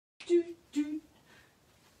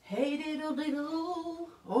Hey diddle diddle.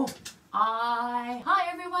 Oh, hi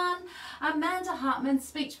everyone. Amanda Hartman,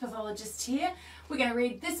 speech pathologist here. We're going to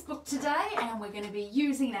read this book today and we're going to be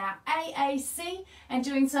using our AAC and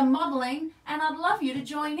doing some modelling, and I'd love you to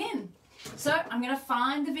join in. So I'm going to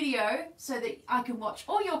find the video so that I can watch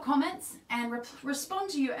all your comments and respond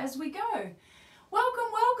to you as we go.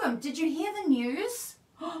 Welcome, welcome. Did you hear the news?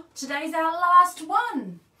 Today's our last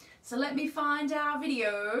one. So let me find our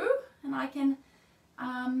video and I can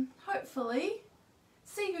hopefully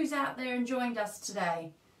see who's out there and joined us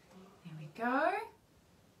today. There we go.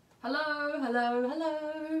 Hello, hello,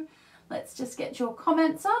 hello. Let's just get your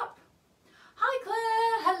comments up. Hi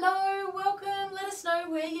Claire, hello, welcome. Let us know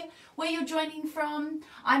where you're joining from.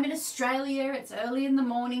 I'm in Australia, it's early in the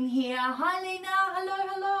morning here. Hi Lena, hello,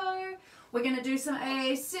 hello. We're going to do some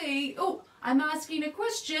AAC. Oh, I'm asking a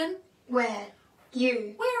question. Where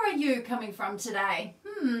are you coming from today?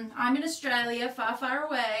 I'm in Australia, far, far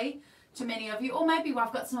away to many of you. Or maybe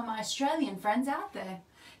I've got some of my Australian friends out there.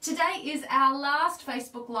 Today is our last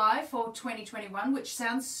Facebook Live for 2021, which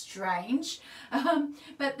sounds strange.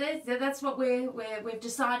 But that's what we've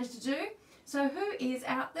decided to do. So who is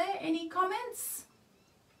out there? Any comments?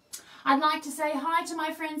 I'd like to say hi to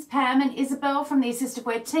my friends Pam and Isabel from the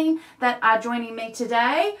AssistiveWare team that are joining me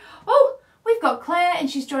today. Oh, we've got Claire and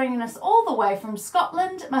she's joining us all the way from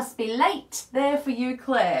Scotland. It must be late there for you,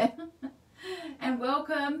 Claire. And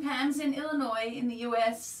welcome, Pam's in Illinois in the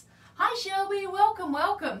US. Hi Shelby, welcome,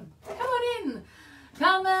 welcome. Come on in.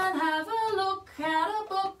 Come and have a look at a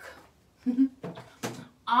book.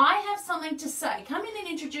 I have something to say. Come in and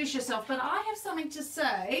introduce yourself, but I have something to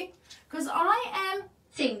say because I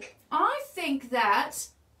think that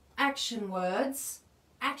action words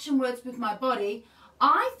with my body,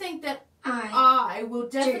 I think that I will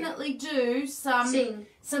definitely do some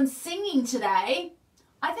singing today.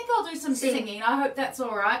 I think I'll do some singing. I hope that's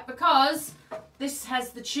all right because this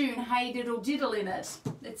has the tune Hey Diddle Diddle in it.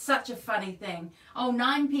 It's such a funny thing. Oh,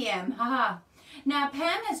 9 p.m. Haha. Now,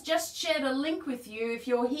 Pam has just shared a link with you if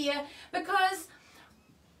you're here because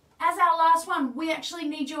as our last one, we actually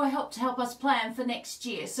need your help to help us plan for next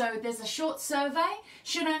year. So there's a short survey,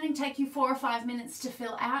 should only take you 4 or 5 minutes to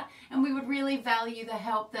fill out, and we would really value the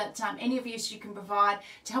help that any of you can provide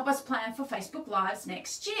to help us plan for Facebook Lives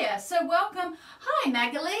next year. So welcome. Hi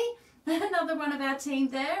Magali, another one of our team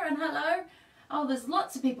there, and hello. Oh, there's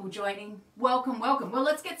lots of people joining. Welcome, welcome. Well,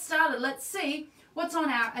 let's get started. Let's see what's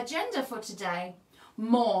on our agenda for today.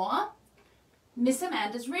 More Miss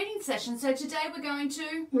Amanda's reading session. So today we're going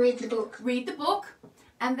to read the book,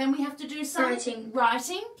 and then we have to do some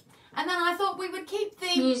writing. And then I thought we would keep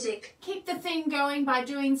the thing going by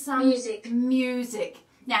doing some music.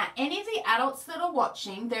 Now, any of the adults that are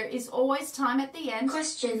watching, there is always time at the end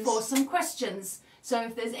for some questions. So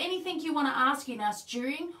if there's anything you want to ask us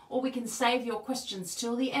during, or we can save your questions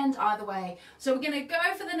till the end, either way. So we're going to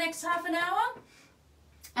go for the next half an hour,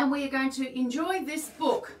 and we are going to enjoy this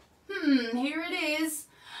book. Here it is.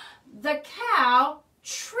 The cow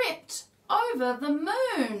tripped over the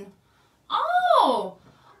moon. Oh,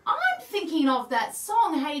 I'm thinking of that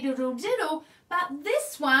song, Hey Diddle Diddle, but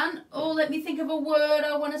this one, oh, let me think of a word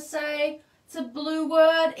I want to say. It's a blue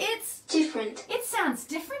word. It's different. It sounds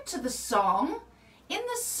different to the song. In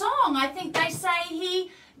the song, I think they say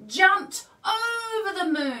he jumped over the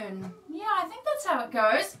moon. Yeah, I think that's how it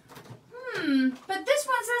goes. But this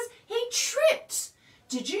one says he tripped.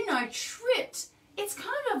 Did you know tripped? It's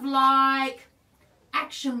kind of like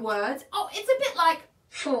action words. Oh, it's a bit like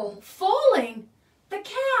falling. The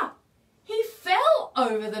cow, he fell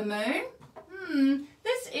over the moon.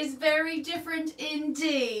 This is very different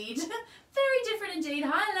indeed. Very different indeed.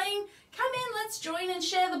 Hi, Lane. Come in. Let's join and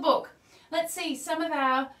share the book. Let's see. Some of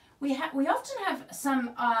our we often have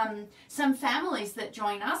some families that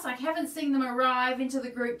join us. I haven't seen them arrive into the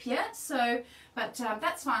group yet. So, but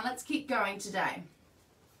that's fine. Let's keep going today.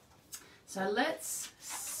 So let's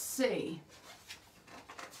see.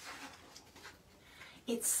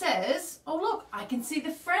 It says, oh look, I can see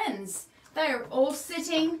the friends. They are all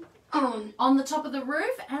sitting on the top of the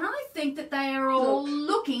roof, and I think that they are all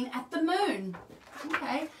looking at the moon.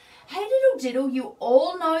 Okay. Hey diddle diddle, you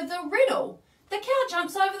all know the riddle. The cow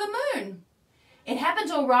jumps over the moon. It happened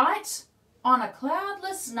all right on a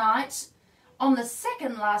cloudless night on the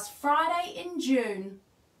second last Friday in June.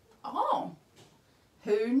 Oh,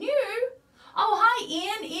 who knew? Oh, hi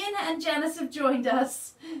Ian. Ian and Janice have joined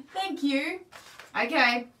us. Thank you.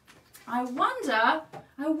 Okay. I wonder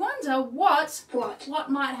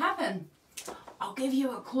what might happen. I'll give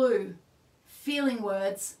you a clue. Feeling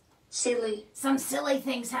words. Silly. Some silly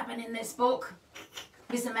things happen in this book.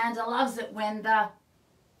 Miss Amanda loves it when the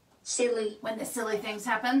Silly. When the silly things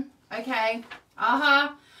happen. Okay.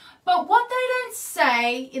 But what they don't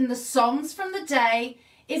say in the songs from the day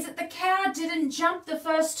is that the cow didn't jump the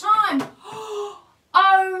first time.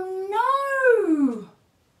 Oh no!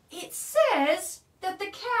 It says that the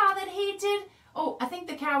cow that he did, oh, I think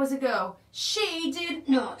the cow was a girl. She did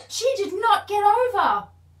not get over.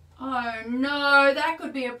 Oh no, that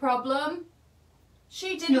could be a problem.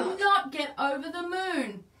 She did not get over the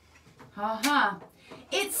moon.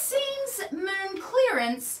 It seems moon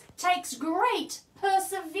clearance takes great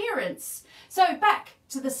perseverance. So back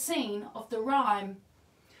to the scene of the rhyme.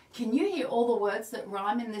 Can you hear all the words that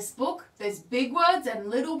rhyme in this book? There's big words and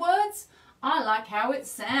little words. I like how it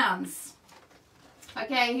sounds.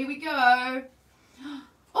 Okay, here we go.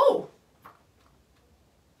 Oh,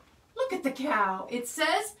 look at the cow. It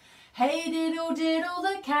says, hey diddle diddle,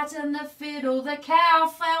 the cat and the fiddle, the cow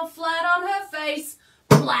fell flat on her face.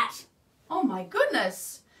 Flat. Oh my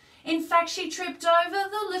goodness. In fact, she tripped over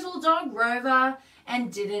the little dog Rover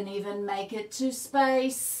and didn't even make it to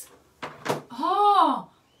space. Oh,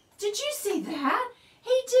 did you see that?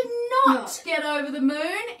 He did not get over the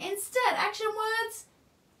moon. Instead, action words.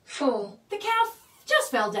 Fall. The cow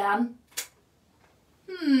just fell down.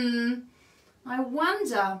 I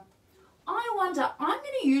wonder, I'm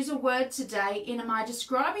going to use a word today in my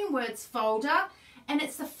describing words folder, and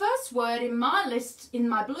it's the first word in my list, in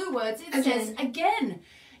my blue words. It says again.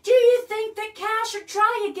 Do you think the cow should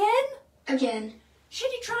try again? Again. Should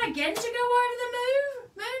he try again to go over the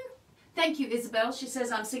moon? Thank you, Isabel. She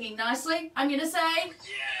says I'm singing nicely. I'm going to say,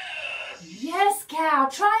 yes! Yes, cow,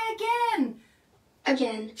 try again.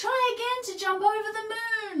 Again. Try again to jump over the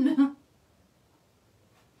moon.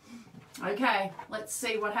 Okay, let's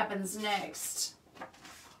see what happens next.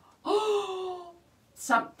 Oh,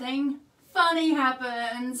 something funny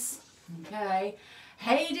happens. Okay.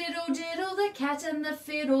 Hey diddle diddle, the cat and the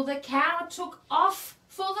fiddle, the cow took off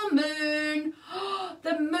for the moon.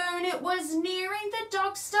 The moon it was nearing, the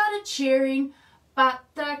dog started cheering, but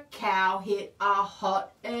the cow hit a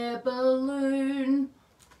hot air balloon.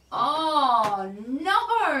 Oh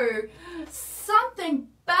no! Something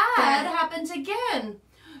bad happened again.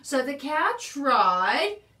 So the cow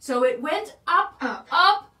tried, so it went up,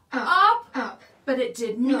 up, but it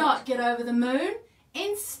did not get over the moon.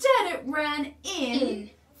 Instead, it ran in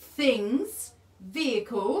things,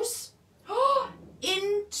 vehicles,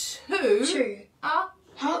 into a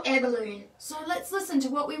hot air balloon. So let's listen to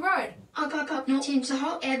what we wrote. I got knocked into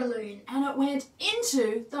hot air balloon. And it went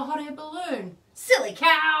into the hot air balloon. Silly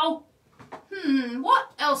cow!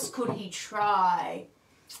 What else could he try?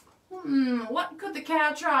 What could the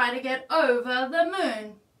cow try to get over the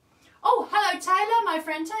moon? Oh, hello Taylor. My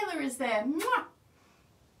friend Taylor is there. Mwah.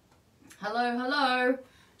 Hello, hello.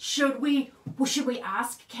 Should we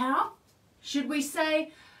ask cow? Should we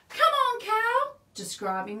say, come on cow?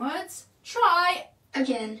 Describing words. Try.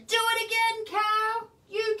 Again. Do it again, cow.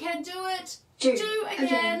 You can do it. Do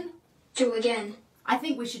again. Do again. I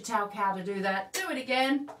think we should tell cow to do that. Do it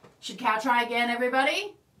again. Should cow try again,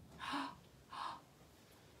 everybody?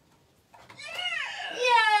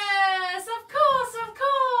 Yes, of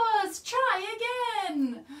course. Try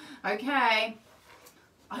again. Okay.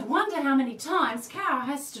 I wonder how many times cow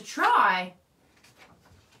has to try.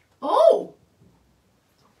 Oh!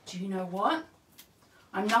 Do you know what?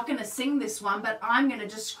 I'm not going to sing this one, but I'm going to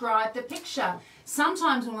describe the picture.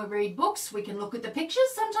 Sometimes when we read books, we can look at the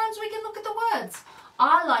pictures. Sometimes we can look at the words.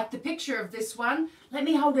 I like the picture of this one. Let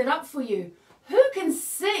me hold it up for you. Who can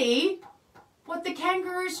see what the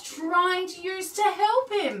kangaroo's trying to use to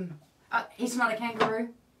help him? He's not a kangaroo.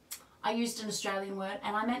 I used an Australian word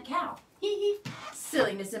and I meant cow.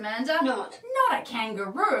 Silly Miss Amanda. Not a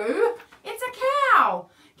kangaroo. It's a cow.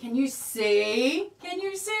 Can you see? Can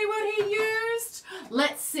you see what he used?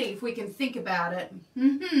 Let's see if we can think about it.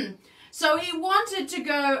 So he wanted to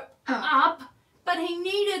go up, but he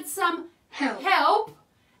needed some help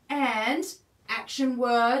and action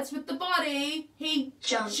words with the body. He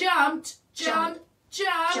jumped.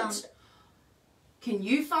 Can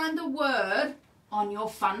you find the word on your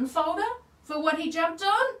fun folder for what he jumped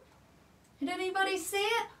on? Did anybody see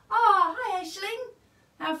it? Oh, hi Aisling.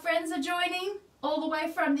 Our friends are joining all the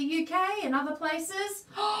way from the UK and other places.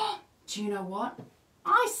 Do you know what?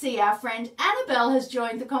 I see our friend Annabelle has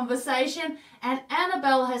joined the conversation, and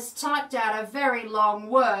Annabelle has typed out a very long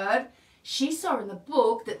word. She saw in the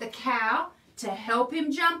book that the cow, to help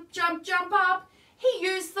him jump up, he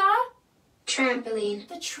used the trampoline.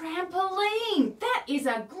 The trampoline. That is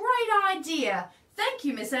a great idea. Thank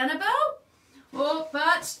you, Miss Annabelle. Oh,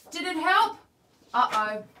 but did it help?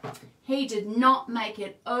 Uh-oh. He did not make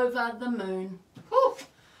it over the moon. Oh,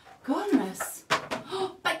 goodness.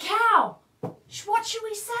 But cow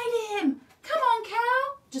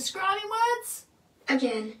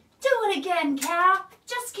Again. Do it again, cow.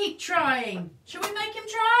 Just keep trying. Shall we make him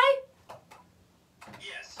try?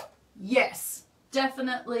 Yes. Yes.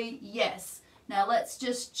 Definitely yes. Now let's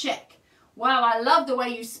just check. Wow, I love the way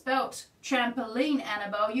you spelt trampoline,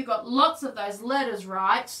 Annabelle. You got lots of those letters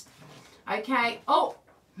right. Okay. Oh,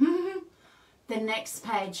 the next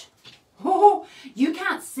page. Oh, you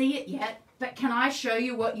can't see it yet, but can I show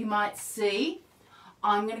you what you might see?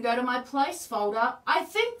 I'm going to go to my place folder. I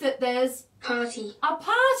think that there's Party. a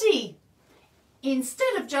party.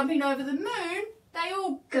 Instead of jumping over the moon, they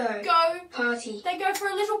all Go. Party. They go for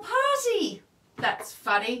a little party. That's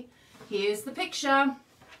funny. Here's the picture.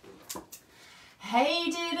 Hey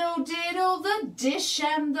diddle diddle, the dish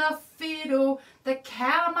and the fiddle. The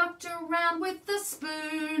cow mucked around with the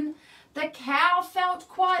spoon. The cow felt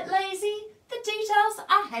quite lazy. The details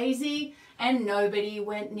are hazy. And nobody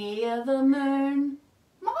went near the moon.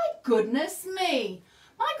 My goodness me.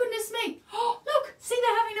 My goodness me. Oh, look, see,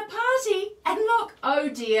 they're having a party. And look, oh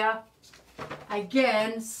dear.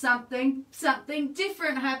 Again, something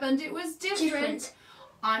different happened. It was different.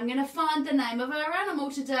 I'm going to find the name of our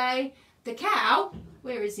animal today. The cow.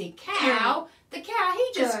 Where is he? Cow. The cow,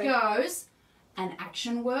 he just goes. An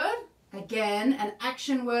action word. Again, an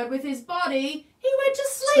action word with his body. He went to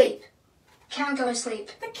sleep. Cow go to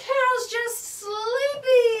sleep. The cow's just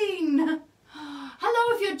sleeping.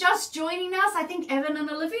 Hello, if you're just joining us. I think Evan and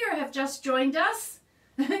Olivia have just joined us.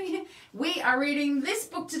 We are reading this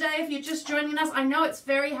book today if you're just joining us. I know it's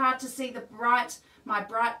very hard to see my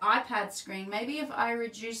bright iPad screen. Maybe if I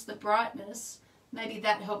reduce the brightness, maybe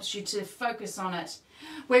that helps you to focus on it.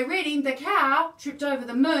 We're reading The Cow Tripped Over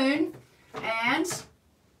the Moon, and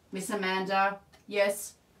Miss Amanda,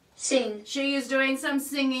 yes, Sing. she is doing some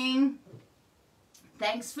singing.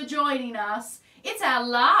 Thanks for joining us. It's our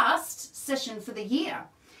last session for the year.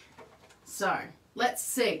 So, let's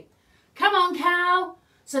see. Come on, cow.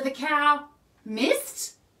 So the cow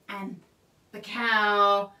missed, and the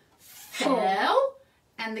cow fell,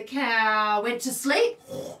 and the cow went to sleep.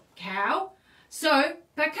 Cow. So,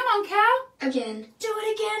 but come on, cow. Again. Do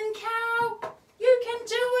it again, cow. You can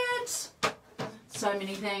do it. So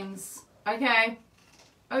many things. Okay.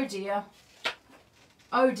 Oh dear.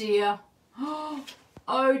 Oh dear.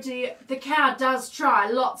 Oh dear. The cow does try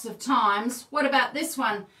lots of times. What about this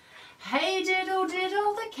one? Hey diddle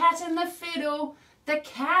diddle, the cat and the fiddle. The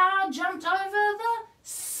cow jumped over the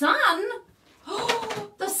sun.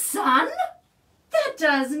 The sun? That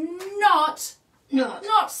does not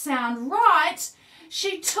sound right.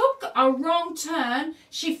 She took a wrong turn.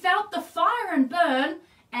 She felt the fire and burn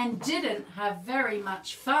and didn't have very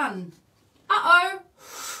much fun. Uh-oh.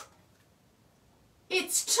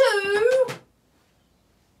 It's two.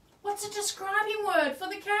 What's a describing word for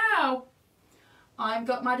the cow? I've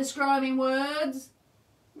got my describing words.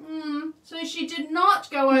 So she did not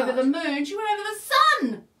go over the moon. She went over the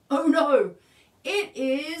sun. Oh no. It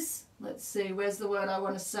is, let's see, where's the word I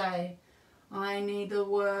want to say? I need the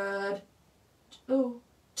word, two.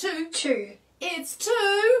 It's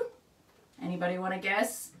two. Anybody want to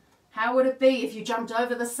guess? How would it be if you jumped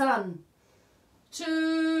over the sun?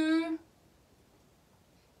 Two.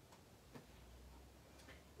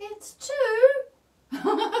 It's two.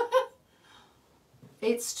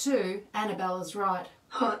 It's two. Annabella's right.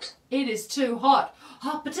 Hot. It is too hot.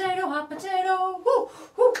 Hot potato, woo,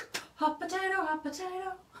 woo. Hot potato, hot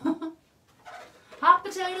potato. Hot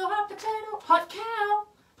potato, hot potato. Hot cow,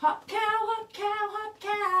 hot cow, hot cow, hot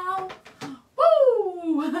cow.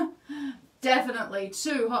 Woo! Definitely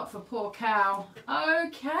too hot for poor cow.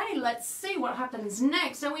 Okay, let's see what happens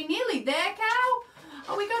next. Are we nearly there, cow?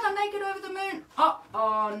 Are we going to make it over the moon?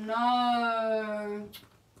 Oh no.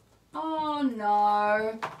 Oh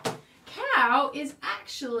no. Cow is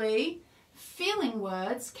actually feeling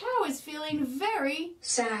words. Cow is feeling very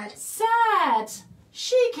sad.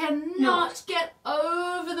 She cannot get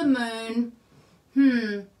over the moon.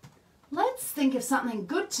 Let's think of something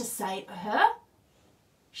good to say to her.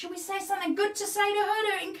 Should we say something good to say to her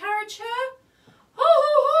to encourage her?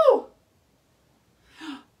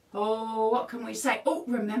 Oh, what can we say? Oh,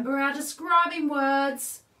 remember our describing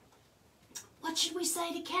words. What should we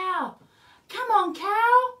say to cow? Come on,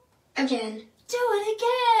 cow. Again. Do it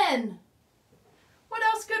again. What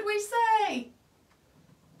else could we say?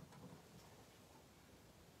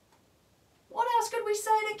 What else could we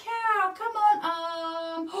say to cow? Come on.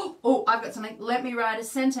 Oh, I've got something. Let me write a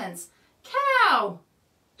sentence. Cow.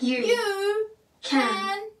 You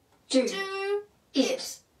can do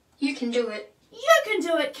it. You can do it. You can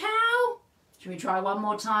do it, cow. Should we try one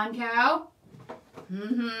more time, cow?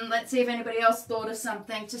 Let's see if anybody else thought of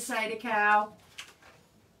something to say to cow.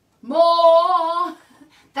 More.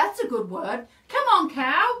 That's a good word. Come on,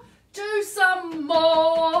 cow. Do some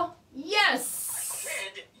more. Yes.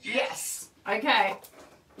 Said Yes. Okay.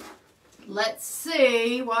 Let's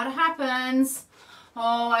see what happens.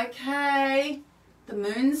 Oh, okay. The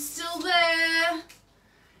moon's still there.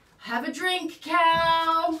 Have a drink,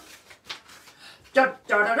 cow. Da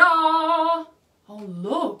da da da. Oh,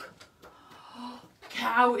 look.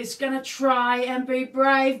 Cow is going to try and be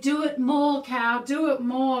brave. Do it more, cow. Do it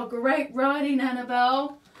more. Great riding,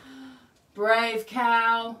 Annabelle. Brave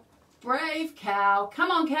cow. Brave cow. Come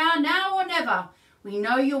on, cow. Now or never. We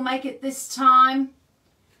know you'll make it this time.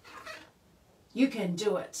 You can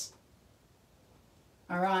do it.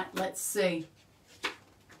 All right, let's see.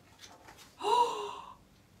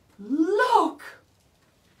 Look!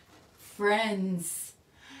 Friends.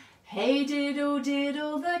 Hey diddle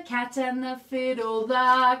diddle, the cat and the fiddle,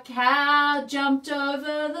 the cow jumped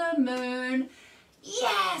over the moon.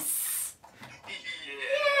 Yes!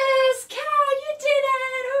 Yes, cow, you did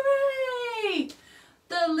it! Hooray!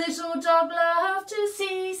 The little dog loved to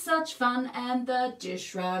see such fun, and the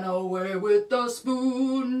dish ran away with the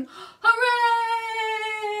spoon.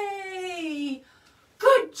 Hooray!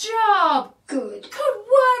 Good job! Good. Good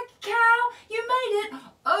work, cow! You made it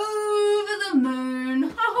over the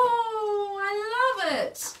moon. Oh, I love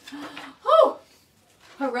it. Oh,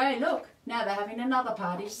 hooray, look. Now they're having another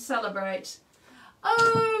party to celebrate.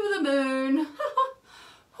 Over the moon.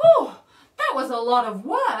 Oh, that was a lot of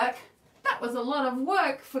work. That was a lot of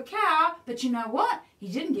work for cow. But you know what? He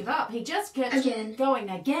didn't give up. He just kept going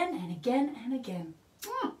again and again and again.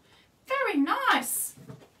 Oh, very nice.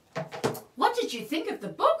 What did you think of the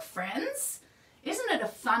book, friends? Isn't it a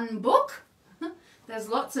fun book? There's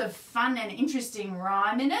lots of fun and interesting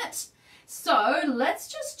rhyme in it. So let's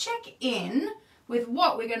just check in with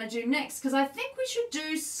what we're going to do next, because I think we should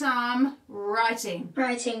do some writing.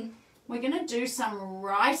 Writing. We're going to do some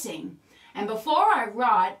writing. And before I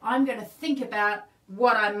write, I'm going to think about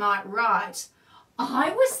what I might write.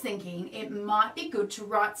 I was thinking it might be good to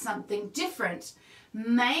write something different.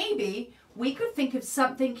 Maybe we could think of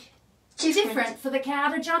something different for the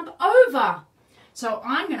cow to jump over. So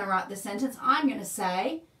I'm going to write the sentence. I'm going to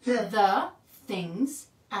say the things,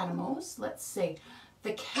 animals. Let's see.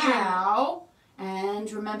 The cow.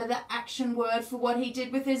 And remember the action word for what he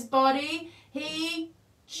did with his body. He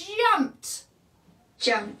jumped.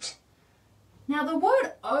 Jumped. Now the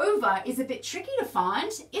word over is a bit tricky to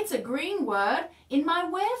find. It's a green word in my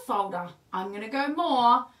where folder. I'm going to go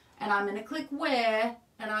more and I'm going to click where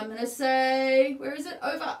and I'm going to say, where is it?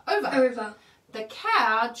 Over, over. Over. The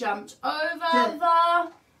cow jumped over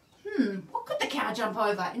what could the cow jump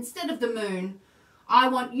over instead of the moon? I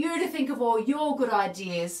want you to think of all your good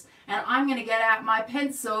ideas and I'm going to get out my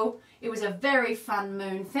pencil. It was a very fun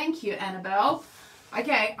moon. Thank you, Annabelle.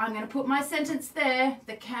 Okay, I'm going to put my sentence there.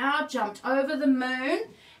 The cow jumped over the moon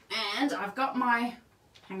and I've got my,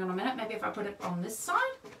 hang on a minute, maybe if I put it on this side.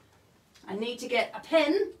 I need to get a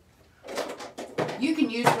pen. You can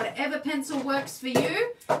use whatever pencil works for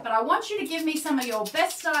you, but I want you to give me some of your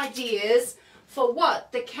best ideas for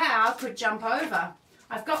what the cow could jump over.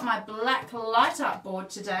 I've got my black light up board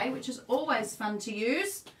today, which is always fun to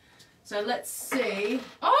use. So let's see.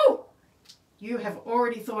 Oh, you have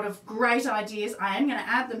already thought of great ideas. I am going to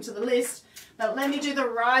add them to the list, but let me do the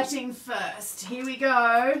writing first. Here we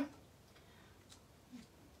go.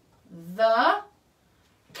 The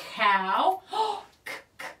cow.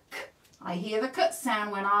 I hear the k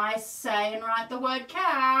sound when I say and write the word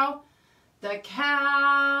cow. The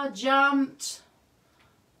cow jumped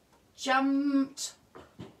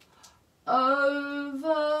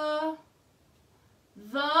over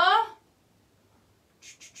the...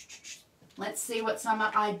 Let's see what some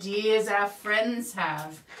ideas our friends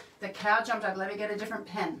have. The cow jumped over. Let me get a different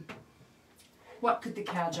pen. What could the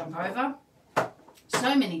cow jump over?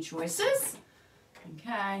 So many choices.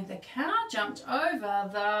 Okay, the cow jumped over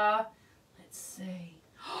the... Let's see.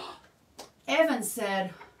 Evan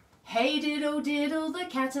said, hey diddle diddle, the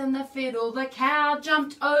cat and the fiddle, the cow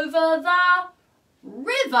jumped over the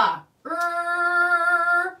river.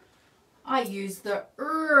 I use the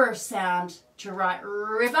sound to write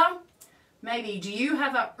river. Maybe, do you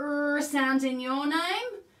have a sound in your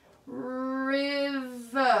name?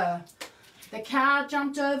 River. The cow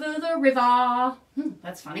jumped over the river.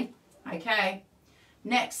 That's funny. Okay.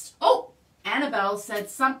 Next. Oh, Annabelle said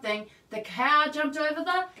something. The cow jumped over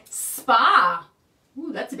the spa.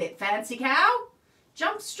 Ooh, that's a bit fancy, cow.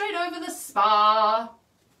 Jumped straight over the spa.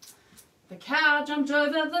 The cow jumped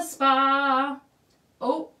over the spa.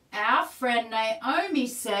 Oh, our friend Naomi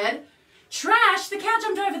said, trash. The cow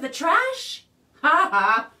jumped over the trash. Ha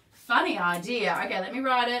ha. Funny idea. Okay, let me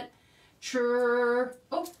write it. Chur.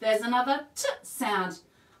 Oh, there's another T sound.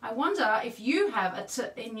 I wonder if you have a T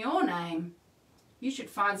in your name. You should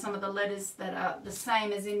find some of the letters that are the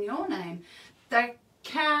same as in your name. The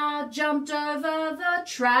cow jumped over the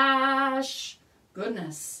trash.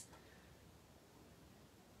 Goodness.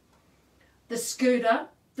 The scooter,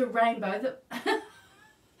 the rainbow, the...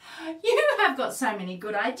 You have got so many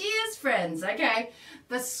good ideas, friends. Okay.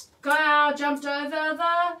 The cow jumped over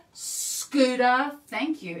the scooter.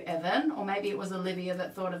 Thank you, Evan. Or maybe it was Olivia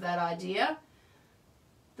that thought of that idea.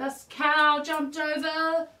 The cow jumped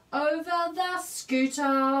over the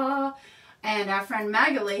scooter. And our friend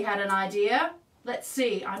Magali had an idea. Let's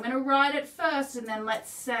see. I'm going to write it first and then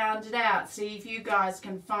let's sound it out. See if you guys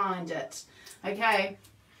can find it. Okay.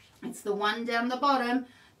 It's the one down the bottom.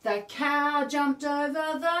 The cow jumped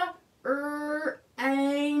over the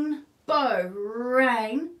rainbow.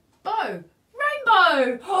 Rainbow.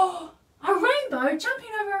 Rainbow. Oh, a rainbow. Jumping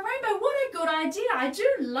over a rainbow. What a good idea. I do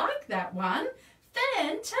like that one.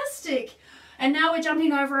 Fantastic. And now we're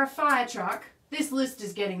jumping over a fire truck. This list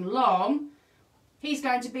is getting long. He's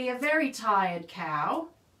going to be a very tired cow.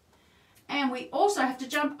 And we also have to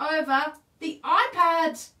jump over the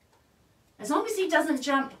iPad. As long as he doesn't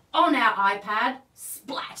jump on our iPad,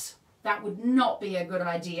 splat. That would not be a good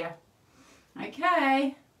idea.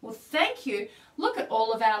 Okay. Well, thank you. Look at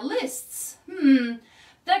all of our lists. The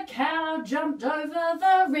cow jumped over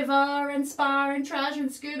the river and spar and trash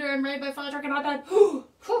and scooter and rainbow fire truck and iPad. Whew.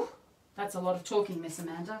 That's a lot of talking, Miss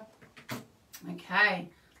Amanda. Okay.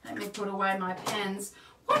 Let me put away my pens.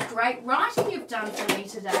 What great writing you've done for me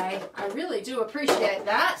today. I really do appreciate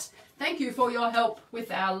that. Thank you for your help with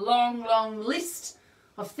our long, long list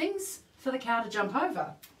of things for the cow to jump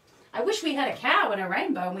over. I wish we had a cow and a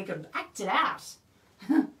rainbow and we could act it out.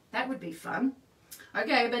 That would be fun.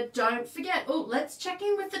 Okay, but don't forget. Oh, let's check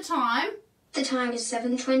in with the time. The time is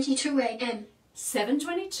 7:22 a.m.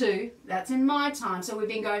 7:22. That's in my time. So we've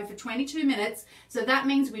been going for 22 minutes. So that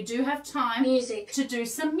means we do have time to do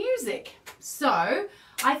some music. So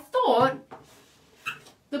I thought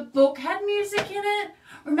the book had music in it.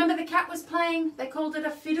 Remember the cat was playing, they called it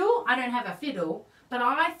a fiddle? I don't have a fiddle, but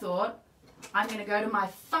I thought I'm going to go to my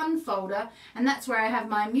fun folder, and that's where I have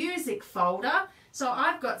my music folder. So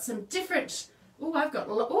I've got some different, I've got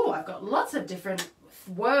lots of different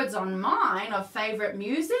words on mine of favourite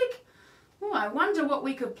music. Oh, I wonder what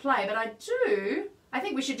we could play, but I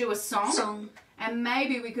think we should do a song. And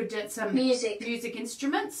maybe we could get some music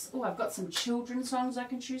instruments. Oh, I've got some children's songs I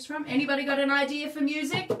can choose from. Anybody got an idea for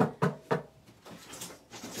music?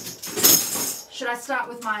 Should I start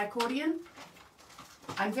with my accordion?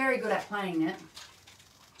 I'm very good at playing it.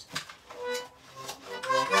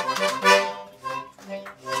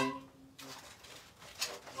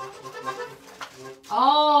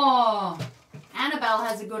 Oh, Annabelle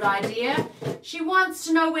has a good idea. She wants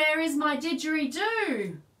to know where is my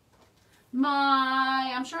didgeridoo.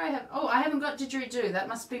 I'm sure I have, I haven't got didgeridoo. That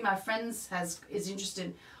must be my friend's is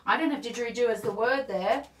interested. I don't have didgeridoo as the word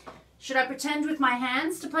there. Should I pretend with my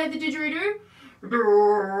hands to play the didgeridoo?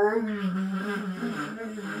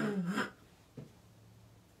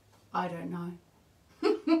 I don't know.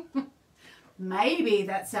 Maybe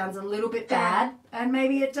that sounds a little bit bad, and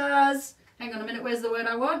maybe it does. Hang on a minute, where's the word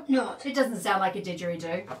I want? Not. It doesn't sound like a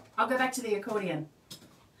didgeridoo. I'll go back to the accordion.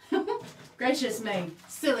 Gracious me.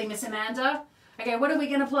 Silly Miss Amanda. Okay, what are we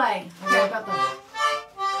going to play? Okay, I've got the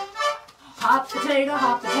hot potato,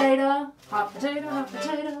 hot potato, hot potato, hot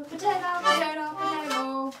potato, potato, potato,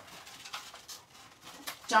 potato.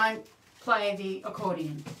 Don't play the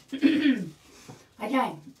accordion.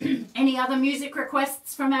 Okay, any other music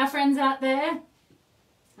requests from our friends out there?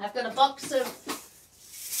 I've got a box of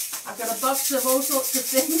all sorts of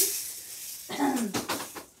things.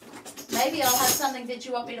 Maybe I'll have something that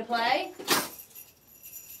you want me to play.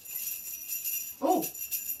 Oh,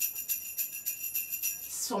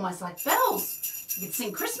 it's almost like bells. You could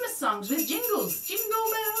sing Christmas songs with jingles.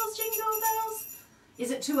 Jingle bells, jingle bells.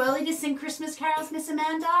 Is it too early to sing Christmas carols, Miss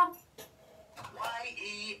Amanda?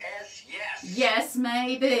 Y-E-S, yes. Yes,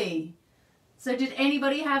 maybe. So did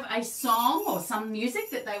anybody have a song or some music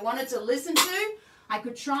that they wanted to listen to? I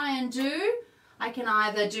could try and do. I can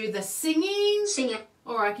either do the singing. Sing it.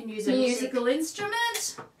 Or I can use a musical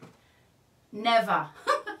instrument. Never.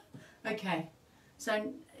 Okay.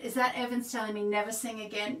 So is that Evan's telling me never sing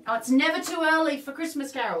again? Oh, it's never too early for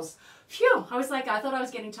Christmas carols. Phew. I thought I was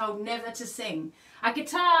getting told never to sing. A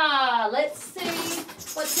guitar. Let's see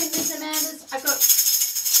what's in Miss Amanda's.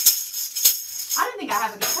 I don't think I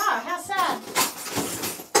have a guitar. How sad.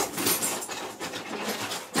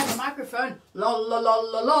 I have a microphone. La la la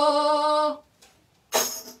la la.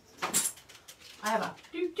 I have a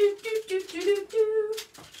do do do do do do do.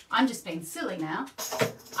 I'm just being silly now.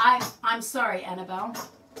 I'm sorry, Annabelle.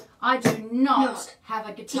 I do not have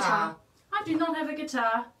a guitar. I do not have a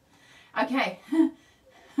guitar. Okay.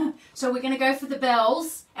 So we're going to go for the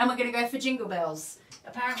bells and we're going to go for jingle bells.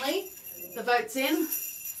 Apparently, the vote's in.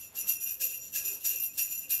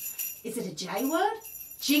 Is it a J word?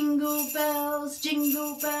 Jingle bells,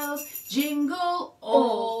 jingle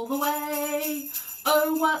all the way.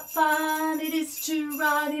 Oh, what fun it is to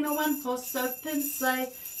ride in a one-horse open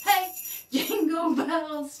sleigh. Hey, jingle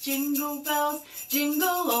bells, jingle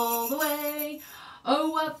all the way.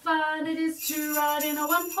 Oh, what fun it is to ride in a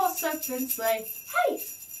one-horse open sleigh. Hey,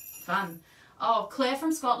 fun. Oh, Claire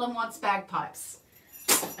from Scotland wants bagpipes.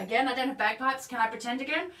 Again, I don't have bagpipes. Can I pretend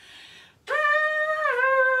again?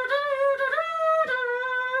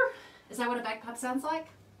 Is that what a bagpipe sounds like?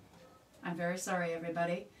 I'm very sorry,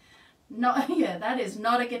 everybody. No, yeah, that is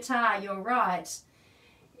not a guitar. You're right.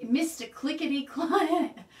 Mr. Clickety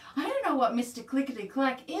Clack. I don't know what Mr. Clickety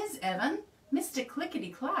Clack is, Evan. Mr. Clickety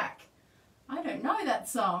Clack. I don't know that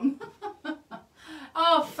song.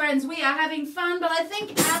 Oh, friends, we are having fun, but I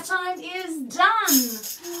think our time is done.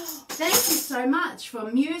 Thank you so much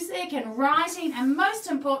for music and writing and most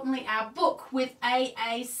importantly our book with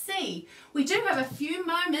AAC. We do have a few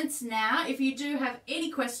moments now if you do have any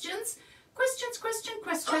questions.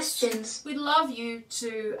 Questions. We'd love you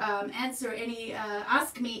to answer any,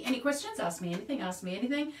 ask me any questions, ask me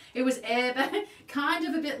anything. It was kind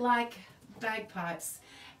of a bit like bagpipes.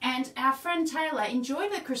 And our friend Taylor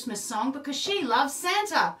enjoyed the Christmas song because she loves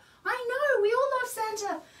Santa. I know, we all love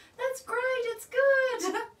Santa. That's great, it's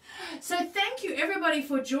good. So thank you everybody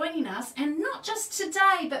for joining us, and not just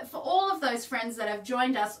today, but for all of those friends that have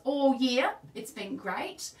joined us all year. It's been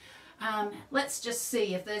great. Let's just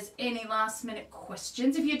see if there's any last minute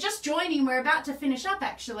questions. If you're just joining, we're about to finish up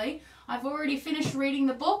actually. I've already finished reading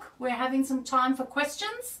the book. We're having some time for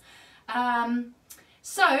questions.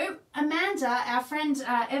 So Amanda, our friend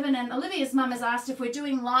Evan and Olivia's mum has asked if we're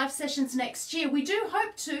doing live sessions next year. We do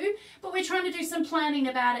hope to, but we're trying to do some planning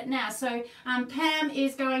about it now. So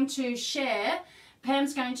Pam's going to share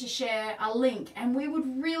a link, and we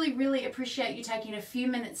would really, really appreciate you taking a few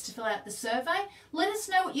minutes to fill out the survey. Let us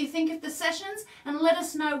know what you think of the sessions and let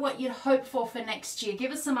us know what you'd hope for next year.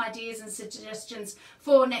 Give us some ideas and suggestions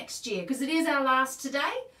for next year, because it is our last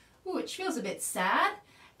today, which feels a bit sad.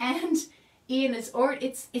 And Ian is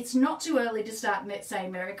already, it's not too early to start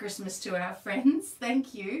saying Merry Christmas to our friends.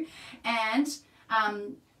 Thank you. And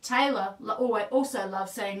Taylor also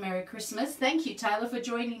loves saying Merry Christmas. Thank you, Taylor, for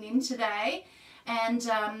joining in today. And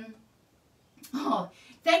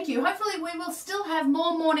thank you. Hopefully we will still have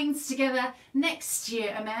more mornings together next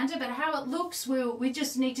year, Amanda, but how it looks, we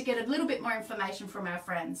just need to get a little bit more information from our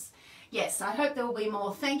friends. Yes, I hope there will be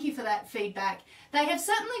more. Thank you for that feedback. They have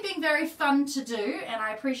certainly been very fun to do, and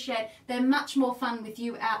I appreciate they're much more fun with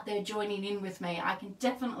you out there joining in with me. I can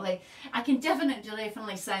definitely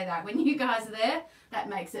say that. When you guys are there, that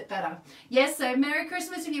makes it better. Yes, so Merry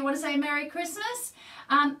Christmas if you want to say Merry Christmas.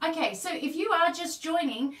 Okay, so if you are just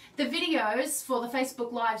joining, the videos for the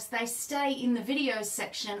Facebook Lives, they stay in the videos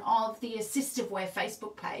section of the AssistiveWare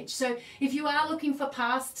Facebook page. So if you are looking for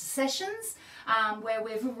past sessions where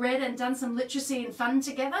we've read and done some literacy and fun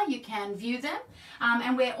together, you can view them.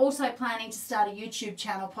 And we're also planning to start a YouTube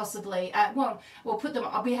channel possibly. We'll put them,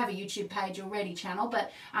 we have a YouTube page already channel,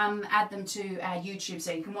 but add them to our YouTube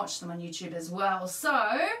so you can watch them on YouTube as well. So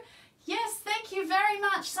yes, thank you very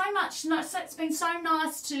much, so much. It's been so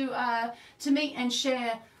nice to meet and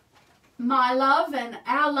share my love and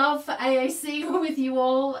our love for AAC with you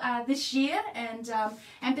all this year, and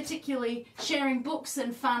particularly sharing books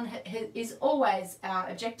and fun is always our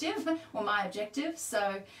objective, or my objective.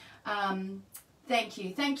 So thank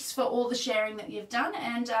you. Thanks for all the sharing that you've done,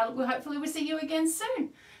 and hopefully we'll see you again soon.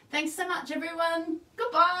 Thanks so much, everyone.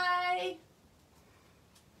 Goodbye.